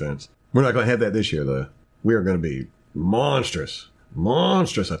for defense. We're not going to have that this year, though. We are going to be monstrous.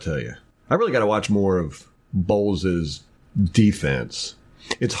 Monstrous, I tell you. I really got to watch more of Bowles' defense.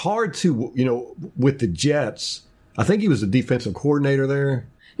 It's hard to, with the Jets, I think he was the defensive coordinator there.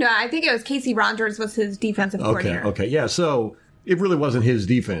 No, I think it was Casey Rogers was his defensive coordinator. Okay. Yeah, so it really wasn't his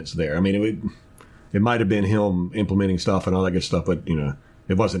defense there. I mean, it might have been him implementing stuff and all that good stuff, but,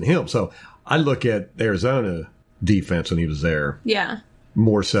 it wasn't him. So I look at Arizona defense when he was there. Yeah.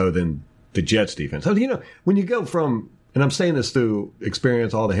 More so than the Jets defense. So, when you go from, and I'm saying this through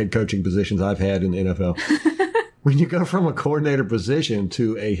experience, all the head coaching positions I've had in the NFL. When you go from a coordinator position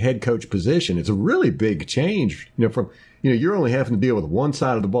to a head coach position, it's a really big change. You're only having to deal with one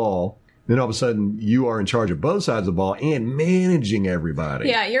side of the ball. Then all of a sudden you are in charge of both sides of the ball and managing everybody.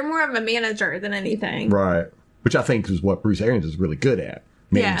 Yeah, you're more of a manager than anything. Right. Which I think is what Bruce Arians is really good at,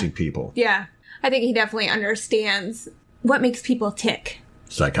 managing people. Yeah. I think he definitely understands what makes people tick.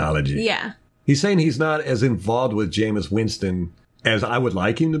 Psychology. Yeah. He's saying he's not as involved with Jameis Winston as I would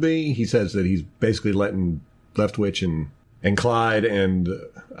like him to be. He says that he's basically letting Leftwich and Clyde and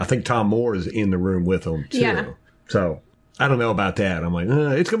I think Tom Moore is in the room with him too. Yeah. So I don't know about that. I'm like,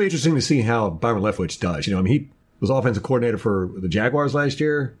 it's going to be interesting to see how Byron Leftwich does. You know, I mean, he was offensive coordinator for the Jaguars last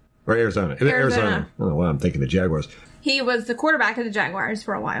year, or Arizona. I don't know why I'm thinking the Jaguars. He was the quarterback of the Jaguars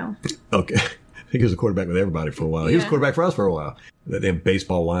for a while. Okay. I think he was a quarterback with everybody for a while. He was a quarterback for us for a while. That damn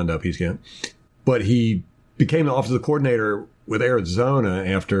baseball windup he's got. But he became the offensive coordinator with Arizona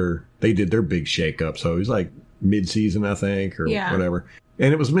after they did their big shakeup. So he was like mid-season, I think, or whatever.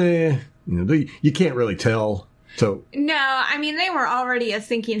 And it was meh. You know, you can't really tell. So no, I mean, they were already a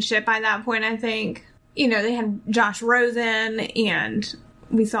sinking ship by that point, I think. You know, they had Josh Rosen, and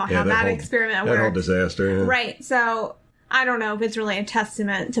we saw how that experiment worked. That whole disaster. Yeah. Right. So I don't know if it's really a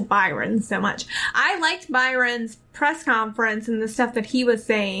testament to Byron so much. I liked Byron's press conference and the stuff that he was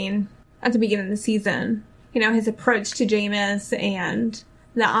saying at the beginning of the season. You know, his approach to Jameis and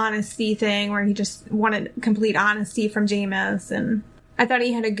the honesty thing where he just wanted complete honesty from Jameis. And I thought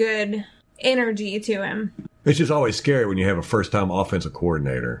he had a good energy to him. It's just always scary when you have a first-time offensive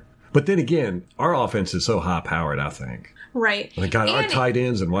coordinator. But then again, our offense is so high-powered, I think. Right. Like our tight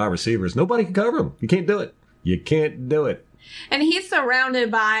ends and wide receivers, nobody can cover them. You can't do it. You can't do it. And he's surrounded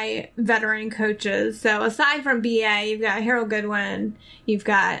by veteran coaches. So aside from BA, you've got Harold Goodwin, you've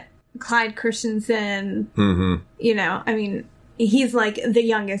got Clyde Christensen. Mm-hmm. You know, I mean, he's like the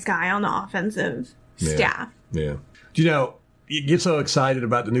youngest guy on the offensive staff. Yeah. You know, you get so excited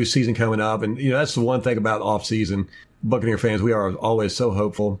about the new season coming up. And, you know, that's the one thing about the offseason. Buccaneer fans, we are always so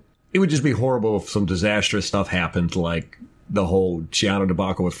hopeful. It would just be horrible if some disastrous stuff happened, like the whole Schiano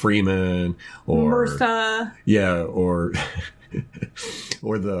debacle with Freeman, or Mursa. Yeah, or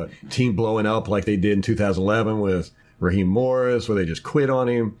the team blowing up like they did in 2011 with Raheem Morris, where they just quit on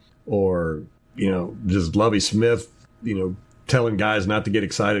him, or, you know, just Lovie Smith, you know, telling guys not to get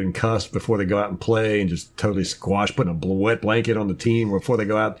excited and cuss before they go out and play, and just totally squash, putting a wet blanket on the team before they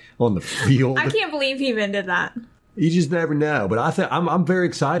go out on the field. I can't believe he even did that. You just never know. But I think I'm very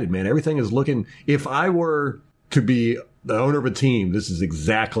excited, man. Everything is looking. If I were to be the owner of a team, this is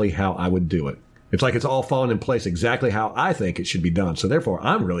exactly how I would do it. It's like it's all falling in place exactly how I think it should be done. So therefore,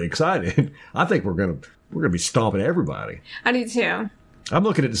 I'm really excited. I think we're gonna be stomping everybody. I do too. I'm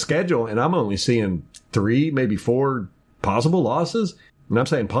looking at the schedule, and I'm only seeing 3, maybe 4 possible losses. And I'm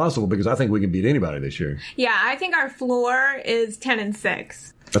saying possible because I think we can beat anybody this year. Yeah, I think our floor is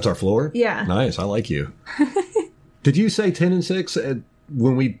 10-6. That's our floor? Yeah. Nice. I like you. Did you say 10-6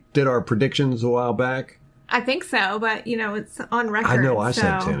 when we did our predictions a while back? I think so, but, you know, it's on record. I know I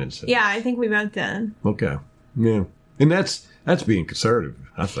said 10-6. Yeah, I think we both did. Okay. Yeah. And that's being conservative,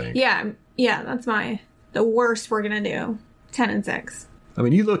 I think. Yeah, that's the worst we're going to do. 10-6. I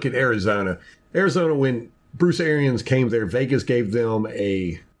mean, you look at Arizona. Arizona, when Bruce Arians came there, Vegas gave them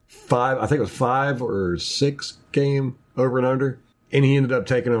a 5 or 6 game over and under. And he ended up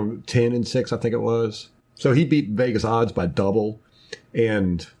taking them 10-6, I think it was. So he beat Vegas odds by double.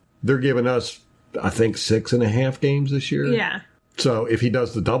 And they're giving us, I think, 6.5 games this year. Yeah. So if he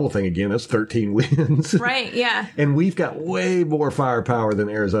does the double thing again, that's 13 wins. Right, yeah. And we've got way more firepower than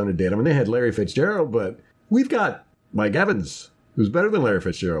Arizona did. I mean, they had Larry Fitzgerald, but we've got Mike Evans, who's better than Larry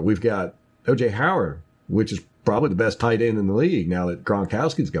Fitzgerald. We've got O.J. Howard, which is probably the best tight end in the league now that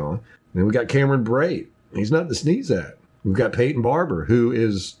Gronkowski's gone. And we got Cameron Brate. He's nothing to sneeze at. We've got Peyton Barber, who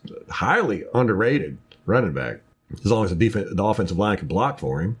is highly underrated running back. As long as the offensive line can block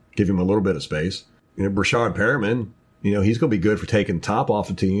for him, give him a little bit of space. You know, Brashad Perriman, you know, he's going to be good for taking the top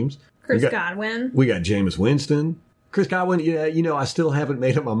off of teams. Chris Godwin. We got Jameis Winston. Chris Godwin, yeah, you know, I still haven't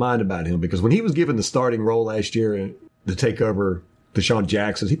made up my mind about him because when he was given the starting role last year to take over Deshaun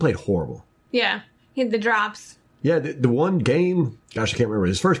Jackson, he played horrible. Yeah, he had the drops. Yeah, the one game, gosh, I can't remember,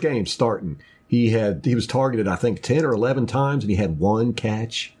 his first game starting, he was targeted, I think, 10 or 11 times, and he had 1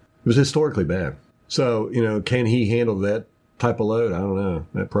 catch. It was historically bad. So, you know, can he handle that type of load? I don't know.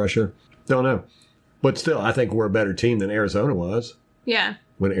 That pressure? Don't know. But still, I think we're a better team than Arizona was. Yeah.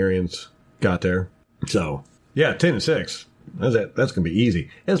 When Arians got there. So, yeah, 10-6. That's going to be easy.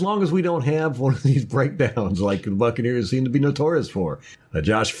 As long as we don't have one of these breakdowns like the Buccaneers seem to be notorious for. A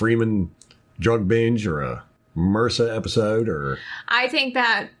Josh Freeman drug binge or a MRSA episode or... I think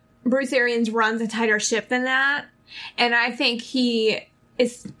that Bruce Arians runs a tighter ship than that. And I think he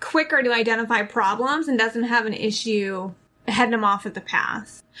is quicker to identify problems and doesn't have an issue heading him off at the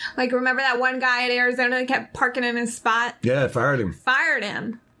pass. Like, remember that one guy at Arizona that kept parking in his spot? Yeah, fired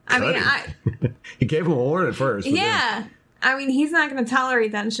him. He gave him a warning at first. Yeah. I mean, he's not going to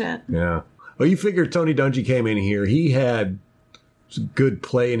tolerate that shit. Yeah. Well, you figure Tony Dungy came in here. He had good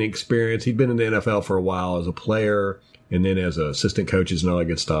playing experience. He'd been in the NFL for a while as a player and then as assistant coaches and all that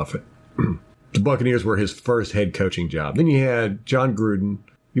good stuff. The Buccaneers were his first head coaching job. Then you had John Gruden,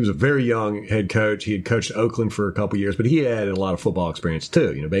 He was a very young head coach. He had coached Oakland for a couple years, but he had a lot of football experience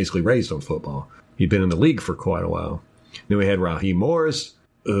too, basically raised on football. He'd been in the league for quite a while. Then we had Raheem Morris,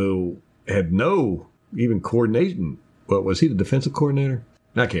 who had no even coordinating. What was he, the defensive coordinator?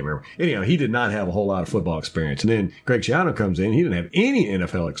 I can't remember. Anyhow, he did not have a whole lot of football experience. And then Greg Schiano comes in. He didn't have any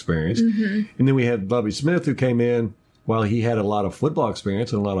NFL experience. And then we had Bubby Smith, who came in while he had a lot of football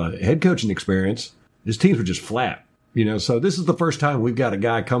experience and a lot of head coaching experience. His teams were just flat. So this is the first time we've got a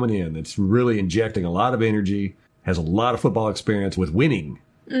guy coming in that's really injecting a lot of energy, has a lot of football experience with winning.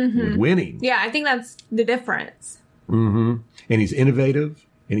 With winning. Yeah, I think that's the difference. And he's innovative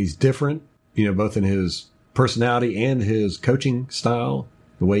and he's different, both in his personality and his coaching style,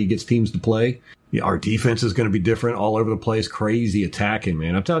 the way he gets teams to play. Yeah, our defense is going to be different all over the place, crazy attacking,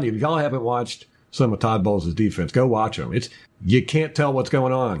 man. I'm telling you, if y'all haven't watched some of Todd Bowles' defense, go watch them. You can't tell what's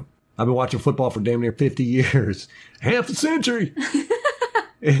going on. I've been watching football for damn near 50 years, half a century.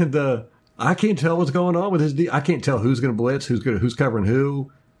 And I can't tell what's going on with his I can't tell who's going to blitz, who's covering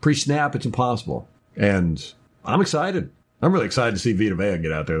who. Pre-snap, it's impossible. And I'm excited. I'm really excited to see Vita Vea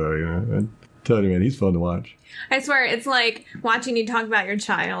get out there, though. I'm telling you, man, he's fun to watch. I swear, it's like watching you talk about your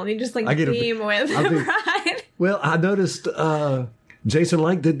child. You just beam with pride. Well, I noticed Jason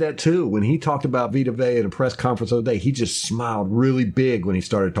Lank did that too. When he talked about Vita Vea in a press conference the other day, he just smiled really big when he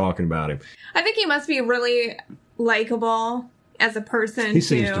started talking about him. I think he must be really likable as a person, he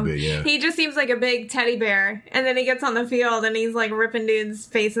seems to be, yeah. He just seems like a big teddy bear. And then he gets on the field and he's like ripping dudes'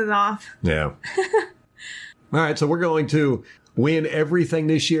 faces off. Yeah. All right, so we're going to win everything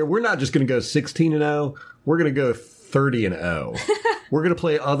this year. We're not just going to go 16-0. We're going to go 30-0. We're going to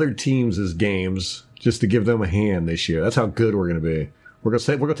play other teams' games just to give them a hand this year. That's how good we're going to be. We're going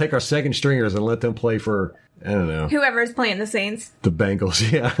to take our second stringers and let them play for, I don't know. Whoever's playing the Saints. The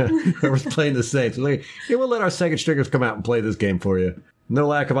Bengals, yeah. Whoever's playing the Saints. We'll let our second stringers come out and play this game for you. No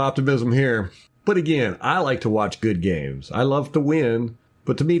lack of optimism here. But again, I like to watch good games. I love to win,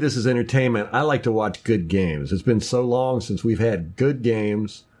 but to me this is entertainment. I like to watch good games. It's been so long since we've had good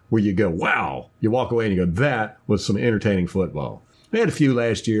games where you go, wow. You walk away and you go, that was some entertaining football. We had a few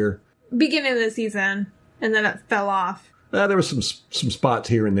last year. Beginning of the season, and then it fell off. There were some spots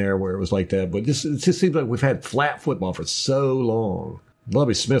here and there where it was like that, but it just seems like we've had flat football for so long.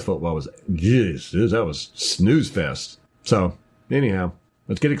 Bobby Smith football was, that was snooze fest. So, anyhow,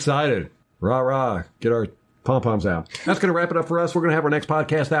 let's get excited. Rah, rah. Get our pom-poms out. That's going to wrap it up for us. We're going to have our next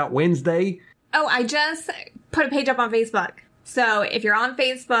podcast out Wednesday. Oh, I just put a page up on Facebook. So, if you're on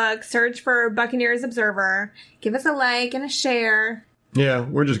Facebook, search for Buccaneers Observer. Give us a like and a share. Yeah,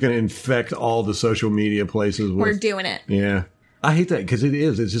 we're just going to infect all the social media places. We're doing it. Yeah. I hate that because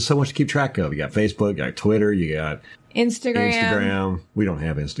it's just so much to keep track of. You got Facebook, you got Twitter, you got Instagram. We don't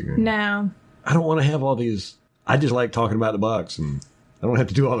have Instagram. No. I don't want to have all these. I just like talking about the Bucs, and I don't have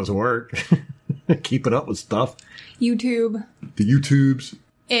to do all this work. Keeping up with stuff. YouTube. The YouTubes.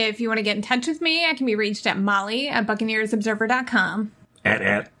 If you want to get in touch with me, I can be reached at molly@buccaneersobserver.com.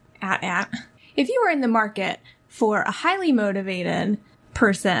 At. If you are in the market for a highly motivated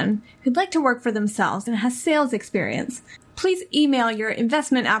person who'd like to work for themselves and has sales experience, please email your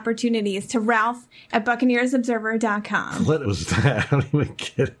investment opportunities to Ralph@BuccaneersObserver.com. What was that? I don't even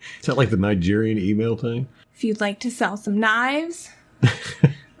get it. Is that like the Nigerian email thing? If you'd like to sell some knives,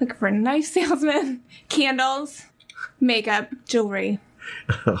 look for a knife salesman, candles, makeup, jewelry,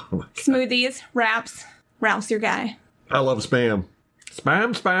 smoothies, wraps, Ralph's your guy. I love spam. Spam,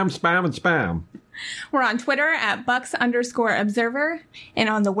 and spam. We're on Twitter at Bucks_Observer and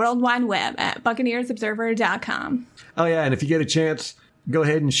on the World Wide Web at BuccaneersObserver.com. Oh, yeah. And if you get a chance, go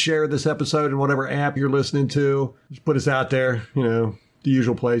ahead and share this episode in whatever app you're listening to. Just put us out there, the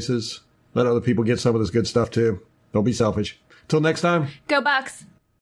usual places. Let other people get some of this good stuff, too. Don't be selfish. Till next time. Go Bucks.